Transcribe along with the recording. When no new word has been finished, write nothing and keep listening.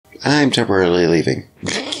I'm temporarily leaving.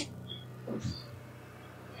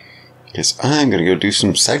 Because I'm going to go do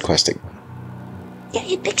some side questing. Yeah,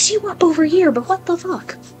 it picks you up over here, but what the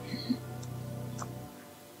fuck?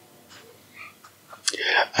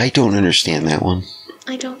 I don't understand that one.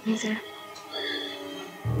 I don't either.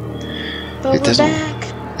 But we're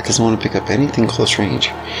back. It doesn't want to pick up anything close range.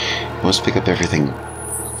 It wants to pick up everything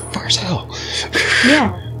far as hell.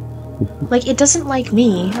 Yeah. Like, it doesn't like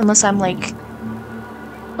me unless I'm, like,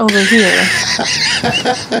 over here.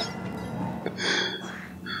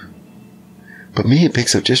 But me, it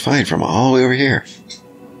picks up just fine from all the way over here.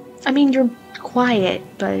 I mean, you're quiet,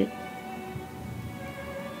 but...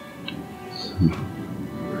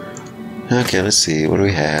 Okay, let's see. What do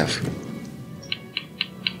we have?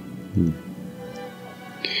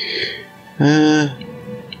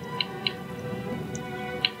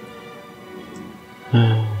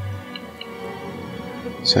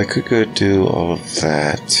 So I could go do all of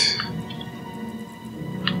that.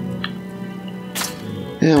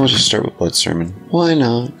 Yeah, we'll just start with Blood Sermon. Why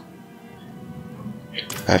not?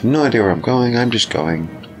 I have no idea where I'm going. I'm just going.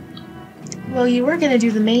 Well, you were gonna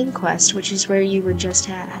do the main quest, which is where you were just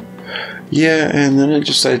at. Yeah, and then I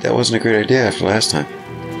decided that wasn't a great idea after last time.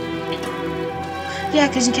 Yeah,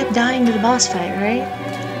 because you kept dying to the boss fight, right?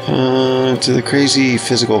 To the crazy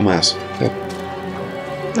physical mess. Yep.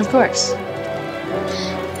 Of course.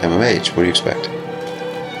 I'm a mage. What do you expect?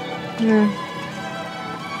 Yeah.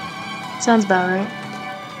 Sounds about right.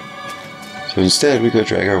 So instead, we go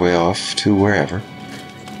drag our way off to wherever.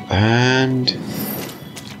 And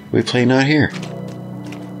we play not here.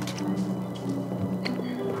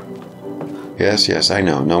 Yes, I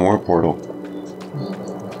know. No more portal.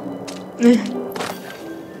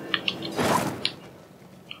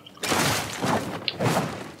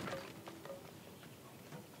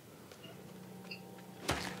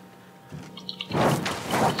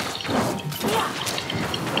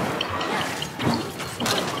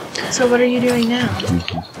 So what are you doing now?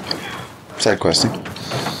 Side questing.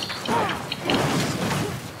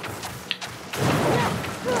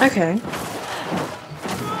 Okay.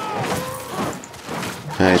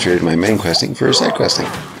 I traded my main questing for side questing.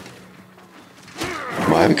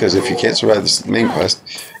 Why? Because if you can't survive this main quest,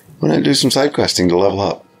 why not do some side questing to level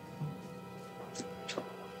up?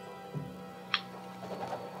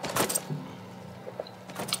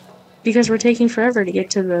 Because we're taking forever to get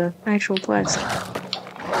to the actual quest.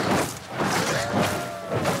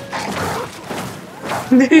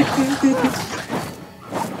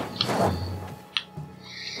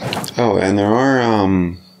 Oh, and there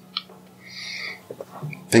are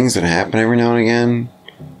things that happen every now and again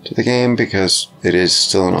to the game because it is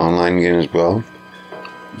still an online game as well.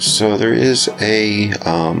 So there is a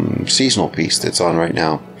seasonal piece that's on right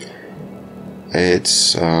now.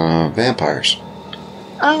 It's vampires.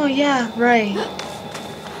 Oh yeah, right.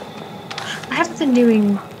 I haven't been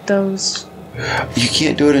doing those. You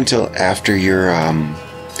can't do it until after your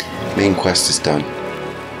main quest is done.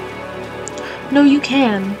 No, you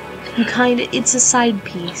can. You kinda. It's a side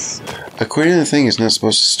piece. According to the thing, it's not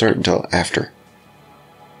supposed to start until after.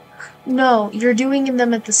 No, you're doing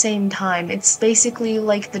them at the same time. It's basically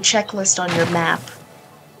like the checklist on your map,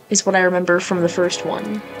 is what I remember from the first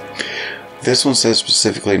one. This one says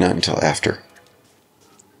specifically not until after.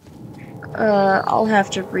 I'll have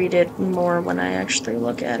to read it more when I actually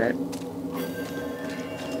look at it.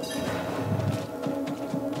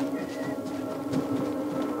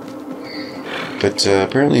 But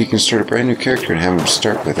apparently you can start a brand new character and have him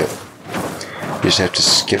start with it. You just have to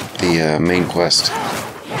skip the main quest.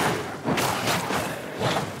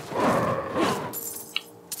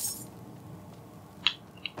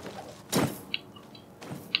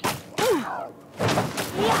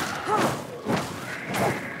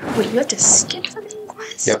 Wait, you have to skip the main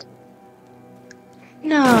quest? Yep.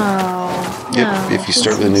 No. Yep, no, if you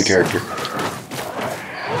start with a new character.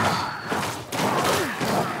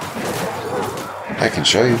 I can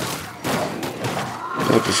show you.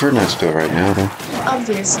 I prefer not to do it right now, though.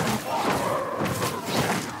 Obviously.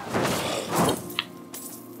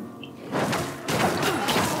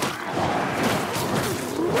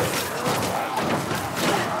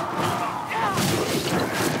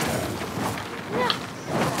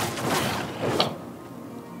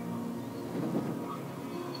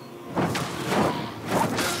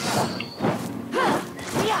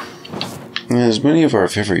 As many of our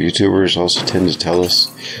favorite YouTubers also tend to tell us,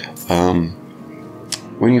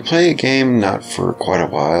 when you play a game not for quite a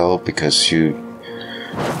while because you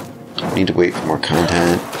need to wait for more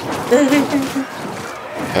content,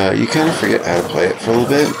 you kind of forget how to play it for a little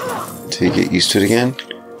bit until you get used to it again.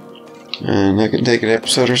 And that can take an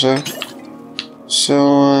episode or so.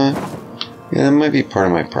 So, yeah, that might be part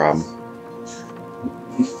of my problem.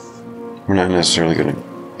 We're not necessarily going to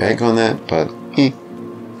bank on that, but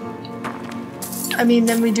I mean,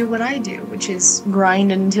 then we do what I do, which is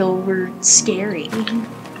grind until we're scary.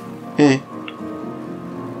 And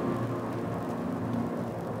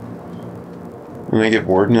I get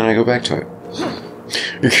bored and then I go back to it.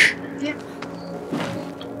 Yeah.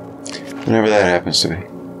 Whenever that happens to me.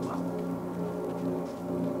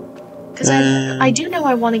 Because I do know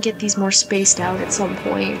I want to get these more spaced out at some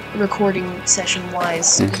point, recording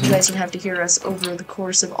session-wise, so you guys don't have to hear us over the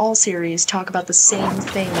course of all series talk about the same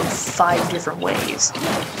thing in 5 different ways.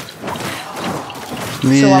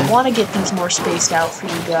 Yeah. So I want to get these more spaced out for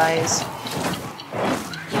you guys.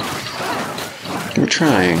 We're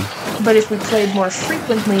trying. But if we played more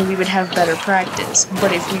frequently, we would have better practice.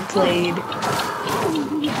 But if we played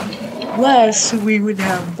less, we would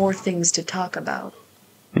have more things to talk about.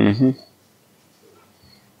 Mm-hmm.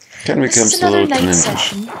 Kind of becomes It's a another little night conundrum.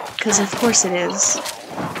 session, because of course it is.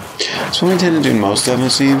 That's what we tend to do most of them,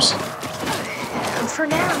 it seems. For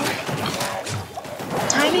now.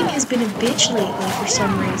 Timing has been a bitch lately for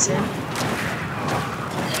some reason.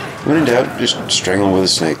 When in doubt, just strangle them with a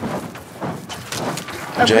snake.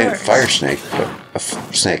 A Of giant course. fire snake, but a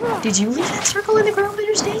snake. Did you leave that circle in the ground with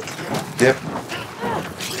your snake? Yep.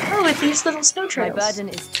 Oh, with these little snow trails. My burden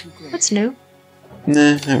is too great. That's new.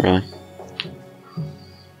 Nah, not really.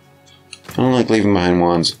 I don't like leaving behind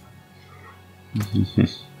wands.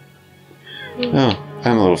 Oh,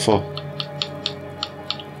 I'm a little full.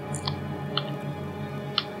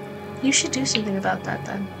 You should do something about that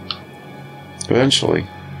then. Eventually.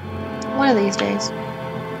 One of these days.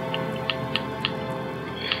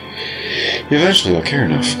 Eventually I'll care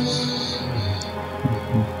enough.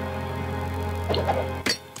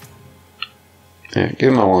 Yeah, give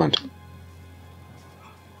him my wand.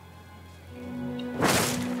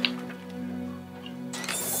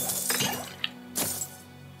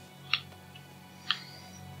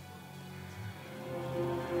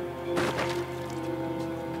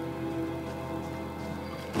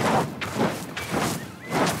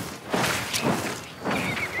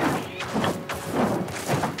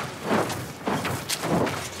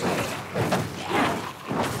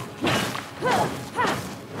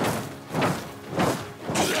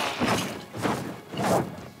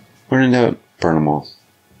 When in doubt, burn them all.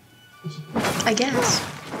 I guess.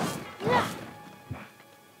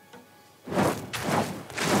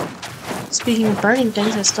 Speaking of burning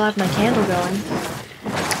things, I still have my candle going.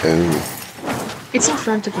 Oh. It's in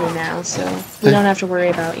front of me now, so we don't have to worry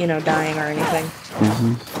about, you know, dying or anything.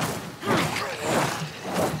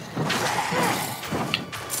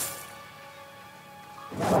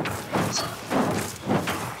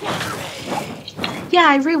 Yeah,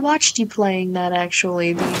 I rewatched you playing that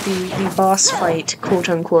actually, the boss fight, quote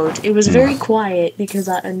unquote. It was very quiet because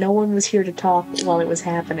no one was here to talk while it was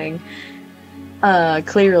happening.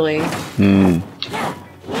 Clearly.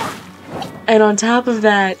 And on top of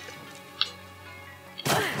that,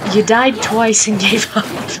 you died twice and gave up.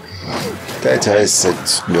 That I said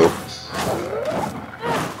nope.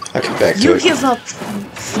 I'll get back to You it. give up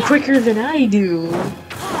quicker than I do.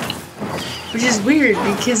 Which is weird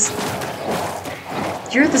because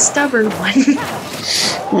you're the stubborn one.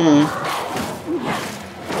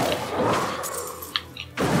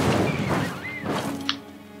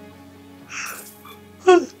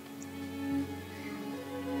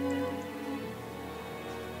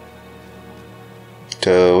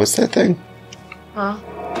 So, what's that thing? Huh?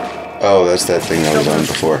 Oh, that's that thing I was on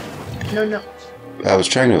before. No. I was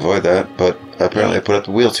trying to avoid that, but apparently I put up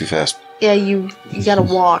the wheel too fast. Yeah, you gotta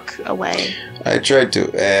walk away. I tried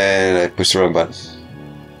to, and I pushed the wrong button.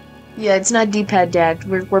 Yeah, it's not D-pad, Dad.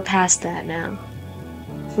 We're past that now.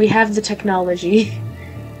 We have the technology.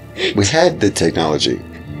 We had the technology.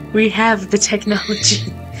 We have the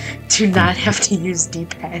technology to not have to use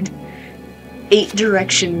D-pad. 8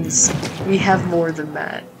 directions. We have more than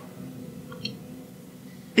that.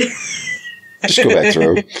 Just go back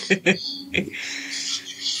through.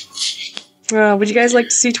 Would you guys like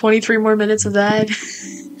to see 23 more minutes of that?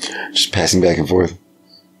 Just passing back and forth.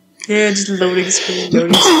 Yeah, just loading screen,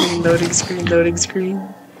 loading screen, loading screen, loading screen.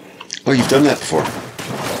 Oh, you've done that before.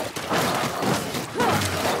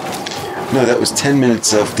 No, that was 10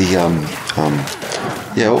 minutes of the,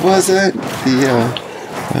 yeah, what was that?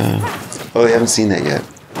 Oh, I haven't seen that yet.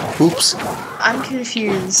 Oops. I'm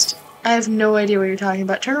confused. I have no idea what you're talking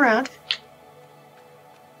about. Turn around.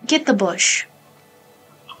 Get the bush.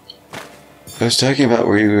 I was talking about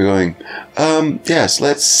where you were going. Yes,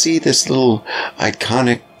 let's see this little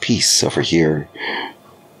iconic piece over here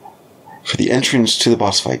for the entrance to the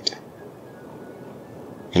boss fight.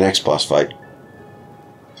 The next boss fight.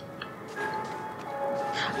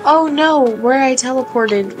 Oh no, where I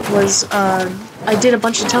teleported was, I did a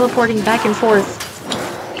bunch of teleporting back and forth.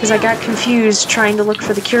 Because I got confused trying to look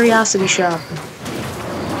for the curiosity shop.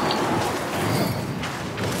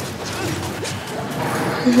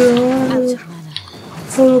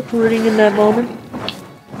 Teleporting in that moment.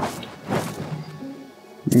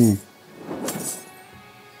 Hmm.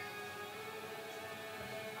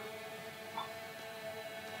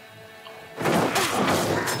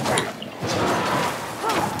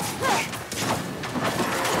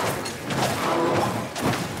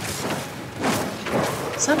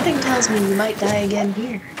 Something tells me you might die again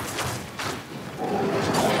here.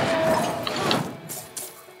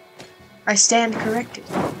 I stand corrected.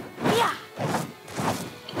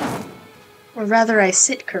 Or rather, I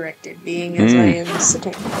sit corrected, being as I am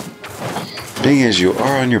sitting. Being as you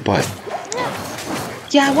are on your butt.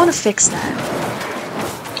 Yeah, I want to fix that.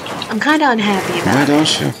 I'm kind of unhappy about Why it.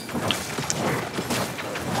 don't you?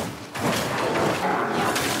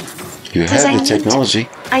 You have the technology.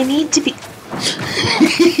 I need to be...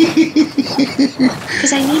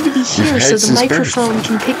 Because I need to be here so the microphone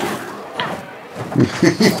can pick it.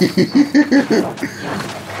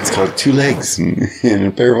 It's called 2 legs and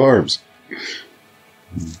a pair of arms.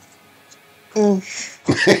 The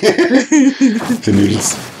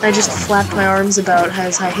noodles. I just flapped my arms about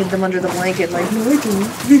as I hid them under the blanket like, no, I do.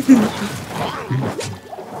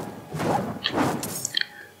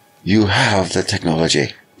 You have the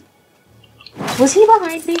technology. Was he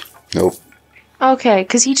behind me? Nope. Okay,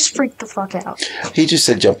 because he just freaked the fuck out. He just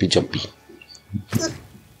said jumpy, jumpy.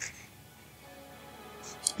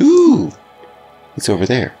 Ooh! It's over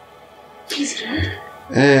there. He's here?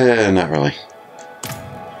 Not really.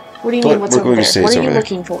 What do you But mean, what's we're over going to there? say What it's are you over there.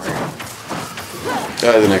 looking for?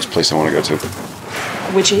 The next place I want to go to.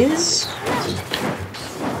 Which is?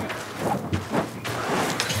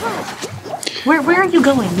 Where are you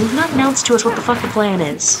going? You've not announced to us what the fuck the plan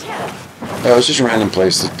is. Oh, it's just a random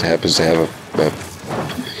place that happens to have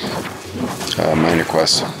a minor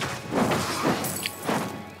quest.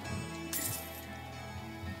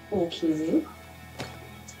 Okay.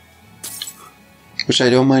 Which I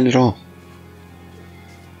don't mind at all.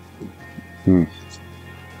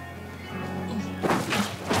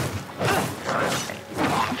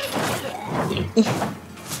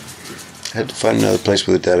 Had to find another place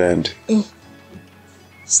with a dead end.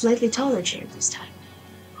 Slightly taller chair this time.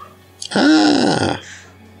 Ah!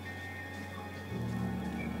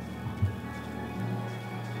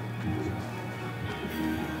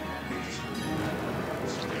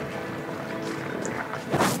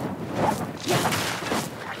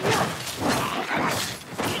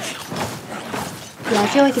 Yeah, I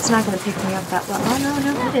feel like it's not going to pick me up that well. Oh,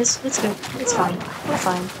 no, it is. It's good. It's fine. We're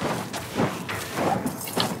fine.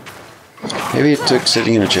 Maybe it took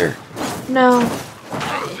sitting in a chair. No.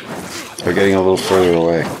 Or getting a little further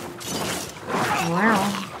away. Wow.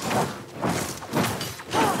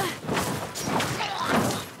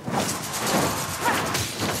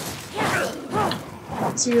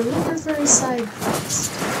 So you're looking for a side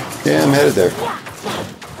quest. Yeah, I'm headed there.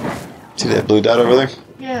 See that blue dot over there?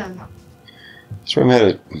 Yeah. That's where I'm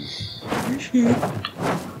headed.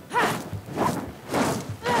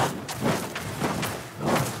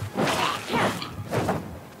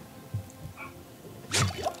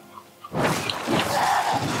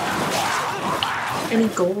 Any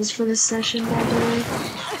goals for this session, by the way?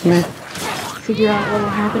 Meh. Figure out what will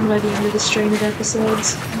happen by the end of the strain of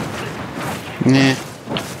episodes? Nah.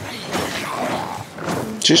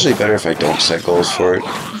 It's usually better if I don't set goals for it.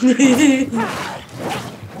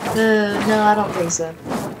 No, I don't think so.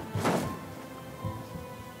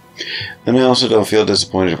 And I also don't feel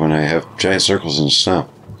disappointed when I have giant circles in the snow.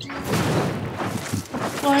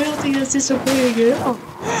 Oh, I don't think that's disappointing at all.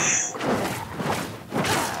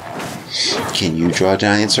 Can you draw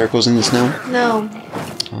giant circles in the snow? No.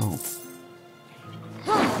 Oh.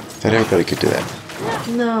 Thought everybody could do that.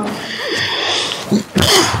 No.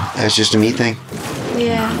 That's just a me thing.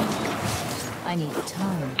 Yeah. I need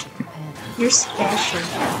time to prepare them. You're special.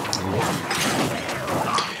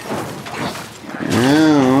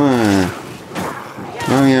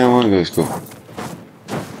 Oh yeah, I want to go to school.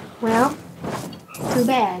 Well, too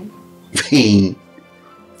bad.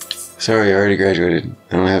 Sorry, I already graduated.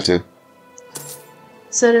 I don't have to.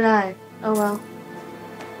 So did I. Oh well.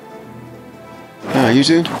 Oh, you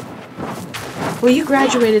too? Well, you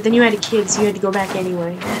graduated, then you had a kid, so you had to go back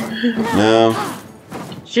anyway. No.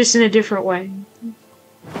 Just in a different way.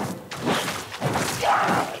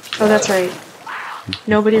 Oh, that's right.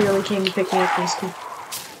 Nobody really came to pick me up from school.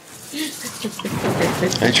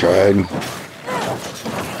 I tried.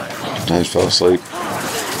 sometimes fell asleep.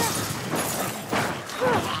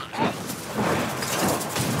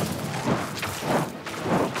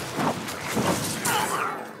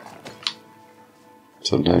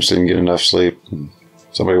 Sometimes didn't get enough sleep.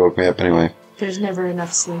 Somebody woke me up anyway. There's never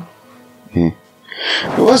enough sleep. It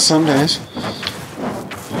was some days.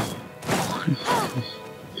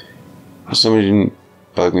 Somebody didn't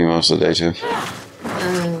bug me most of the day too.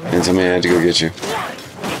 And somebody had to go get you.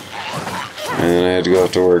 And then I had to go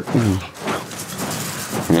off to work. And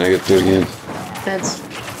then I get to do it again. That's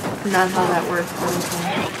not how that works.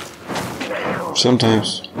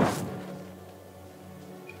 Sometimes.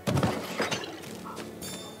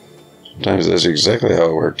 Sometimes that's exactly how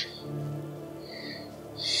it worked.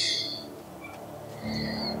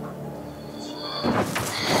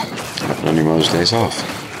 On your most days off.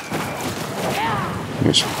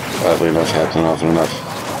 Which, oddly enough, happen often enough.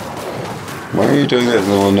 Why are you doing that in the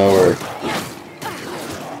middle of nowhere?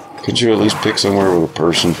 Could you at least pick somewhere with a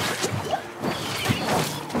person?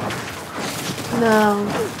 No.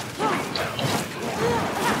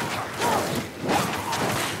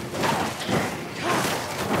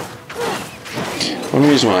 One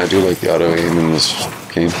reason why I do like the auto aim in this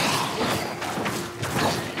game.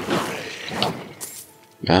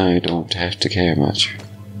 I don't have to care much.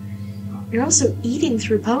 You're also eating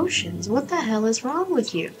through potions. What the hell is wrong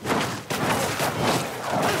with you?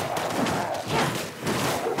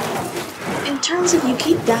 In terms of you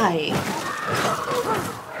keep dying,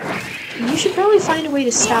 you should probably find a way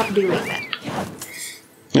to stop doing that.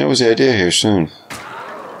 That was the idea here soon.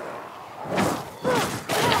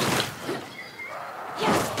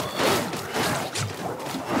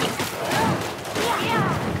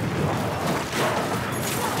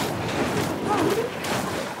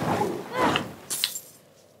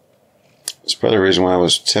 That's probably the reason why I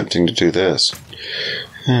was attempting to do this.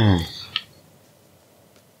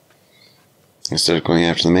 Instead of going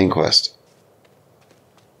after the main quest.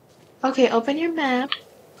 Okay, open your map.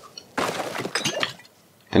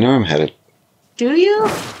 I know where I'm headed. Do you?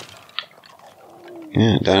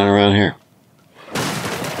 Yeah, down and around here.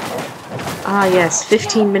 Ah yes,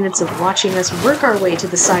 15 minutes of watching us work our way to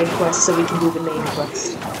the side quest so we can do the main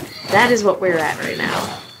quest. That is what we're at right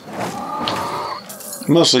now.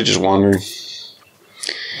 Mostly just wandering.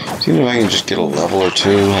 See if I can just get a level or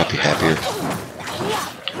two, I'd be happier.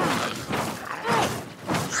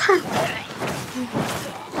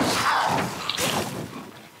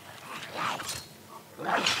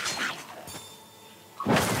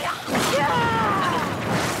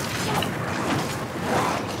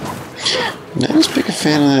 Not as big a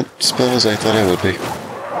fan of that spell as I thought I would be.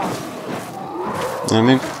 Know what I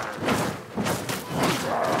mean?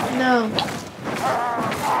 No.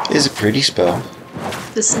 It's a pretty spell.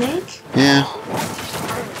 The snake? Yeah.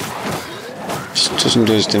 Just doesn't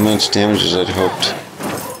do as much damage as I'd hoped.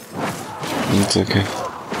 It's okay.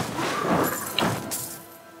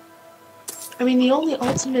 I mean, the only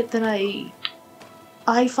ultimate that I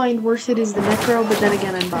find worth it is the Necro, but then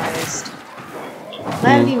again, I'm biased. I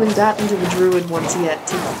haven't even gotten to the Druid once yet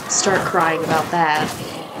to start crying about that.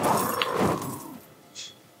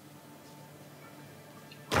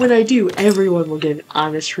 When I do, everyone will get an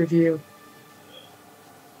honest review.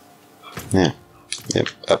 Yeah. Yep,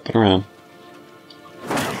 up and around.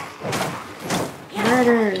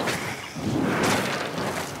 Murder!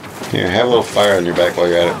 Here, have a little fire on your back while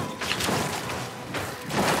you're at it.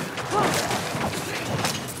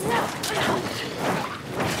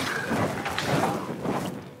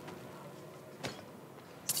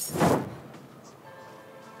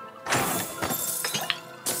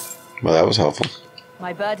 Well, that was helpful.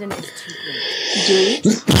 My burden is too great. Do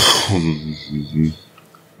it?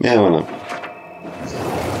 Yeah, why not?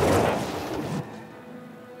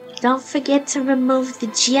 Don't forget to remove the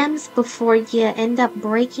gems before you end up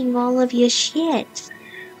breaking all of your shit.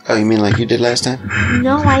 Oh, you mean like you did last time?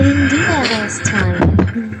 No, I didn't do that last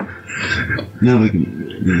time. No, we can.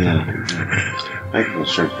 Yeah. I can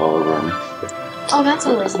start fall over on me. Oh, that's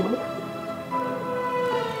always new.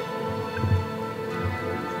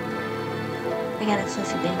 I got a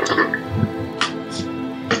fluffy bed.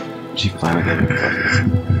 She finally got it.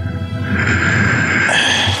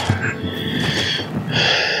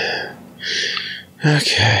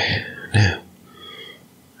 Okay, now I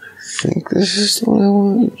think this is the one I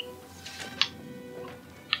want.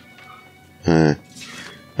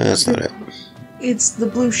 That's not it. It's the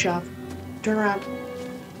blue shop. Turn around.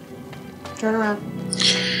 Turn around.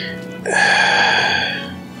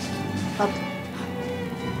 Up.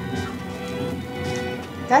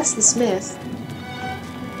 That's the smith.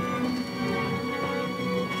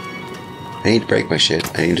 I need to break my shit.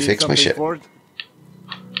 I need to fix my shit.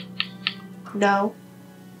 No.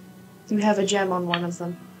 You have a gem on one of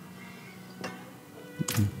them.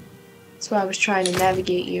 That's why I was trying to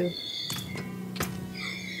navigate you.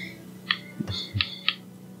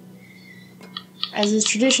 As is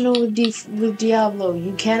traditional with Diablo,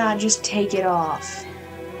 you cannot just take it off.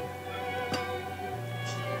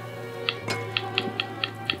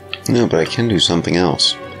 No, but I can do something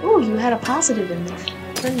else. Ooh, you had a positive in there.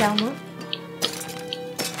 Turn down one.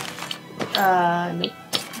 Nope.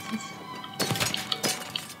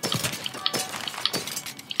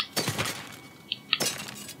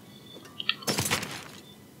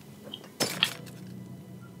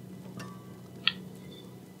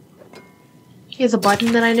 Here's a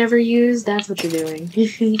button that I never use. That's what you're doing.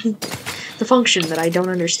 The function that I don't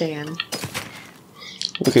understand.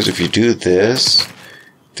 Because if you do this,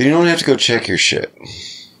 then you don't have to go check your shit.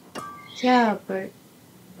 Yeah, but...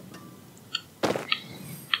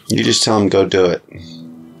 You just tell them go do it.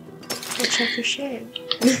 Go check your shit.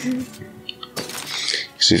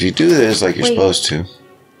 So if you do this like you're supposed to...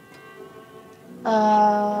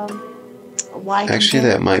 Y. Actually,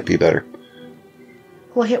 that might be better.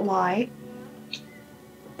 We'll hit Y.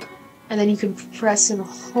 And then you can press and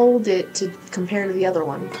hold it to compare to the other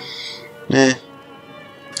one. Nah.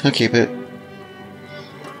 I'll keep it.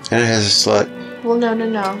 And it has a slut. Well, no.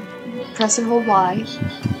 Press and hold Y.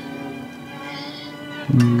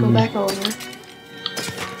 Go back over.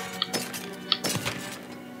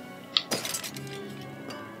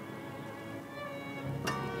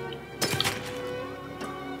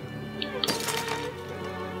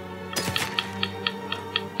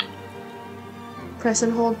 Press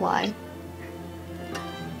and hold Y.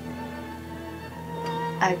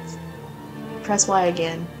 Press Y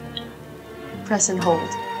again. Press and hold.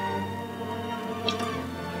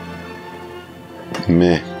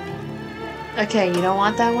 Meh. Okay, you don't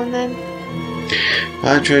want that one then?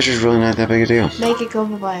 Treasure's really not that big a deal. Make it go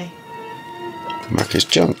bye-bye. Mark as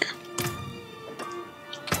junk.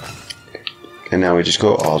 And now we just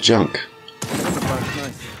go all junk.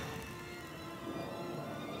 Nice.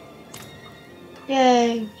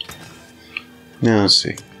 Yay. Now let's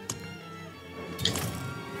see.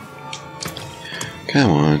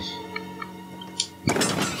 Come on.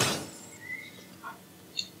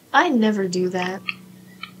 I never do that.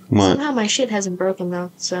 What? Somehow my shit hasn't broken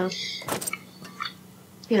though, so...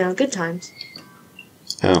 You know, good times.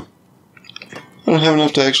 Oh. I don't have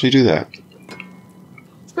enough to actually do that.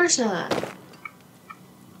 Of course not.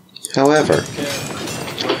 However,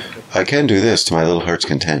 I can do this to my little heart's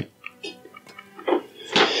content.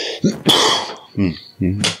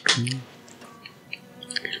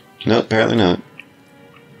 No, apparently not.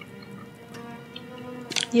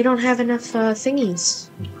 You don't have enough thingies.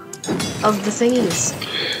 Of the thingies.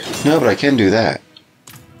 No, but I can do that.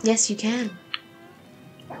 Yes, you can.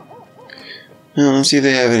 Well, let's see if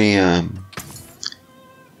they have any,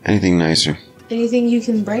 anything nicer. Anything you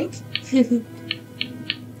can break?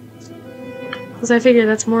 Because I figure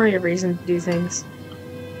that's more your reason to do things.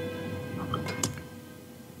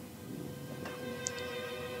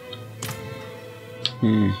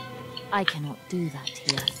 I cannot do that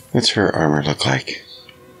here. What's her armor look like?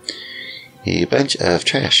 A bunch of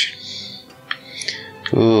trash.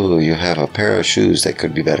 Ooh, you have a pair of shoes that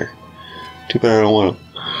could be better. Too bad I don't want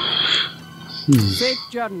them. Safe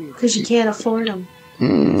journey. Because you can't afford them.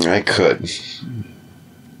 I could.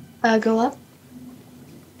 Go up.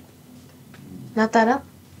 Not that up.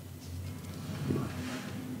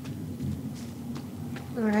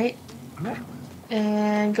 Alright.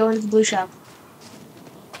 And go into the blue shop.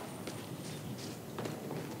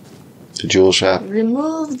 The jewel shop.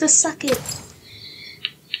 Remove the socket.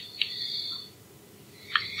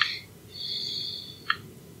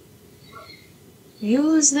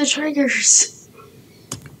 Use the triggers.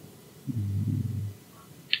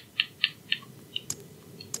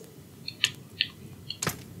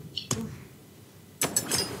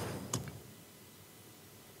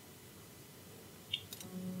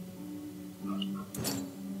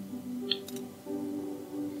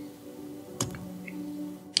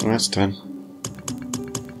 Well, that's done.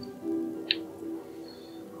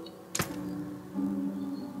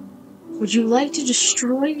 Would you like to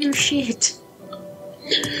destroy your shit?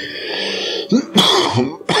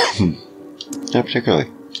 Not particularly.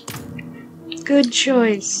 Good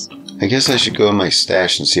choice. I guess I should go in my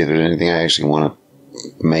stash and see if there's anything I actually want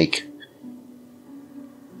to make.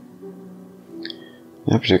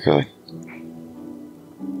 Not particularly.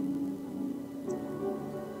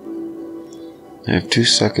 I have 2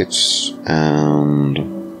 sockets and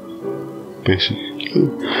basically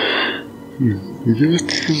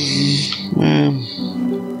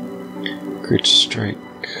great strike.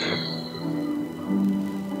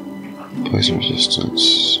 Poison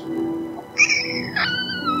resistance.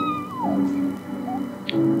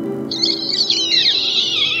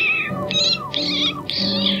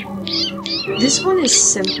 This one is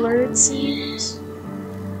simpler, it seems.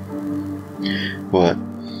 What?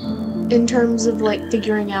 In terms of like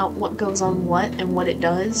figuring out what goes on what and what it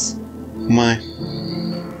does. My.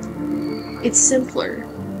 It's simpler.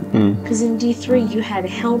 Because in D3 you had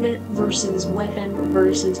helmet versus weapon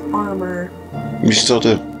versus armor. You still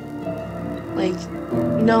do. Like,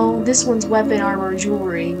 no, this one's weapon, armor,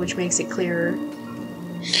 jewelry, which makes it clearer.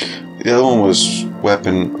 The other one was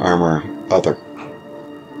weapon, armor, other.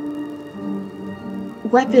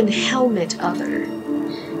 Weapon, helmet, other.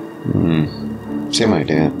 Same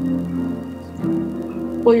idea.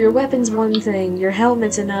 Well, your weapon's one thing, your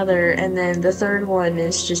helmet's another, and then the third one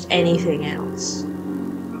is just anything else.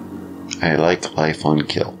 I like life on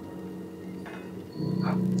kill.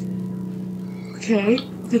 Okay,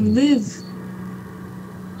 then live.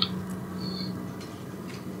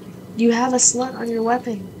 You have a slut on your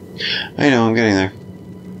weapon. I know, I'm getting there.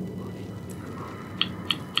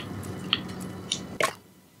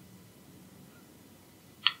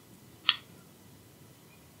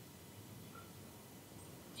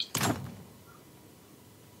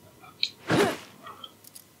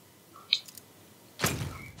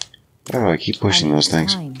 Oh, I keep pushing those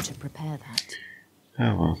things. Time to prepare that.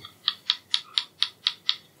 Oh well.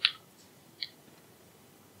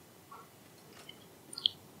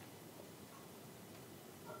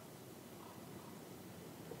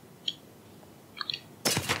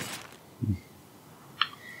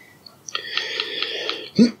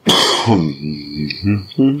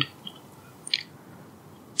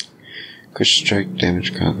 Quick strike,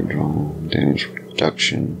 damage, crowd control, damage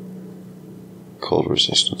reduction, cold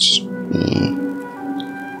resistance.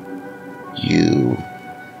 You.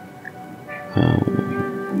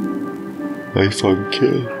 Life on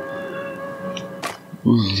kill.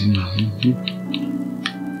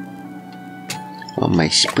 Oh, my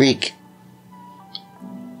sprig.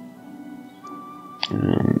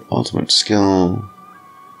 Ultimate skill.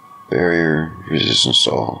 Barrier, resistance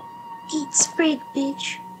to all. Eat sprig,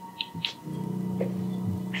 bitch.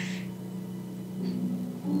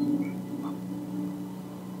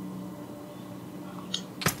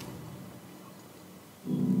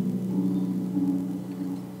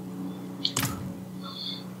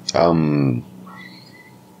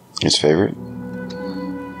 His favorite?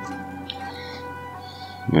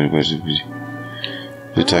 What was it?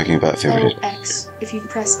 We're talking about favorite. Oh, X. If you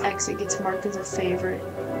press X, it gets marked as a favorite.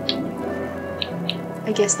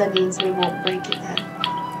 I guess that means they won't break it then.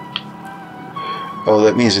 Oh,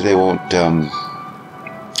 that means that they won't,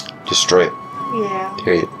 destroy it. Yeah.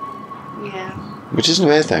 Period. Yeah. Which isn't a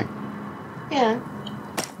bad thing. Yeah.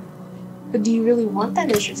 But do you really want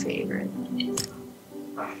that as your favorite?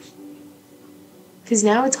 Because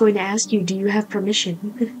now it's going to ask you, do you have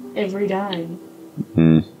permission? Every time.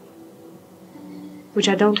 Which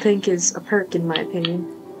I don't think is a perk in my opinion.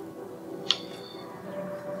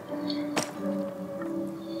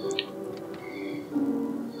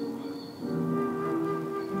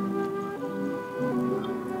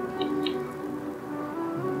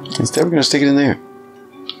 Instead, we're going to stick it in there.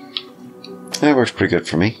 That works pretty good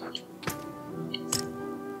for me.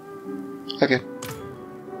 Okay.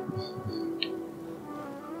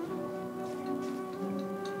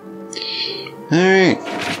 Alright.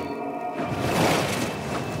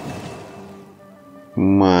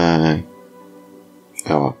 My.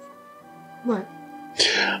 Oh well. What?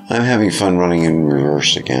 I'm having fun running in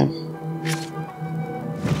reverse again.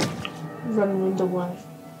 Running into what?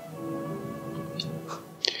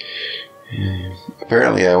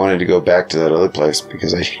 Apparently, I wanted to go back to that other place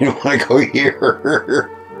because I didn't want to go here.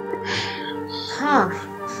 Huh.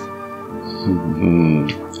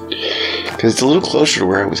 Because it's a little closer to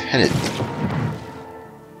where I was headed.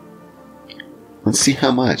 Let's see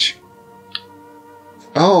how much.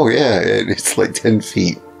 Oh, yeah, it's like 10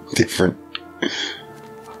 feet different.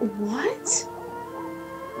 What?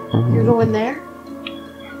 You're going there?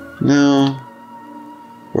 No.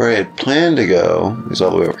 Where I had planned to go is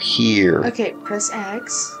all the way over here. Okay, press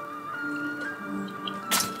X.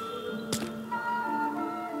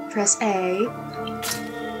 Press A.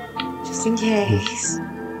 Just in case.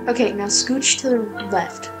 Okay, now scooch to the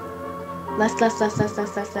left. Left, left, left, left,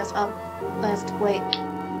 left, left, left, up, left, wait.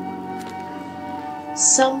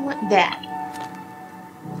 That.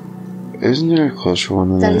 Isn't there a closer one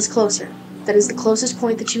than that? That is closer. That is the closest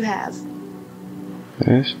point that you have.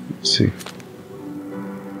 There is? Let's see.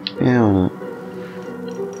 Yeah, why not?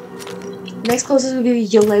 Next closest would be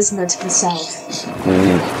Yelesna to the south.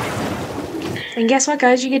 And guess what,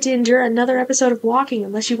 guys? You get to endure another episode of walking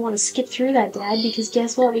unless you want to skip through that, Dad, because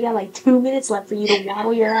guess what? We got like 2 minutes left for you to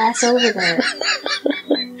waddle your ass over there.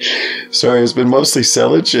 Sorry, it's been mostly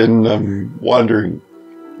sellage and wandering.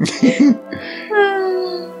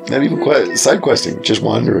 Not even side questing, just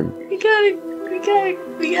wandering. We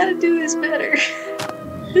gotta do this better.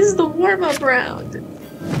 This is the warm-up round.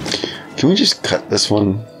 Can we just cut this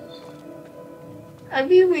one? I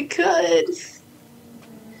mean, we could.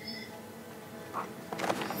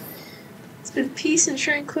 It's been peace and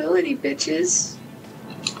tranquility, bitches.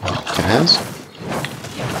 It has?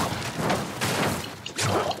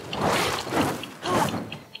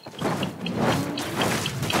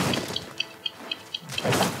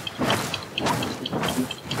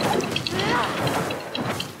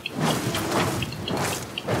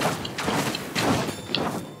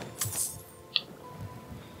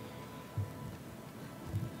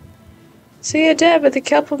 So yeah, Dad, with the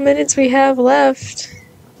couple minutes we have left,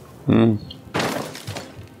 Hmm.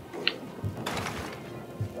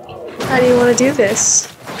 how do you want to do this?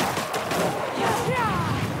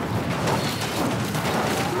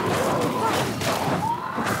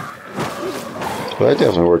 Well, that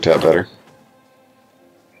definitely worked out better.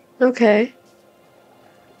 Okay.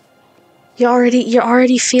 You're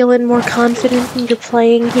already feeling more confident when you're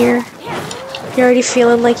playing here? You're already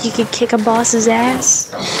feeling like you could kick a boss's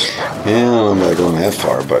ass? Yeah, I'm not going that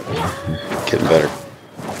far, but getting better.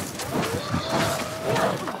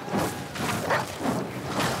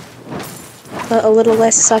 A little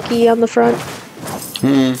less sucky on the front?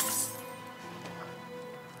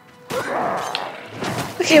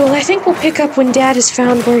 Okay, well I think we'll pick up when Dad has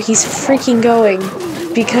found where he's freaking going,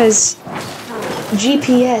 because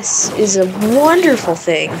GPS is a wonderful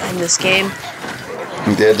thing in this game.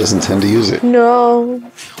 Dad doesn't tend to use it. No.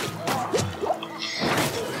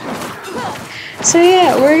 So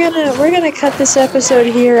yeah, we're gonna cut this episode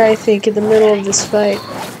here, I think, in the middle of this fight.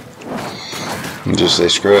 And just say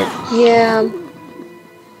screw it. Yeah.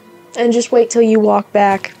 And just wait till you walk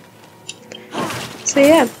back. So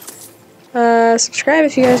yeah. Subscribe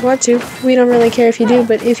if you guys want to. We don't really care if you do,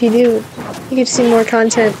 but if you do, you get to see more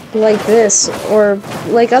content like this, or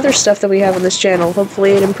like other stuff that we have on this channel.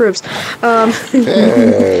 Hopefully it improves.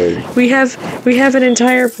 Hey. We have an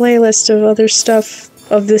entire playlist of other stuff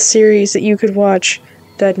of this series that you could watch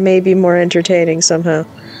that may be more entertaining somehow.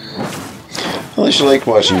 Unless you like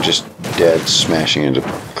watching just Dad smashing into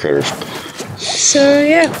critters. So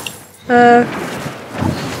yeah.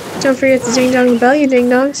 Don't forget to ding dong the bell, you ding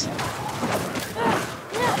dongs.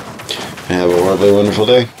 Have a lovely, wonderful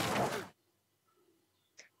day.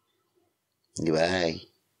 Goodbye.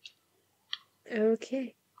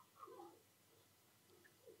 Okay.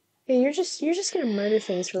 Yeah, you're just gonna murder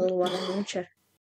things for a little while, aren't you?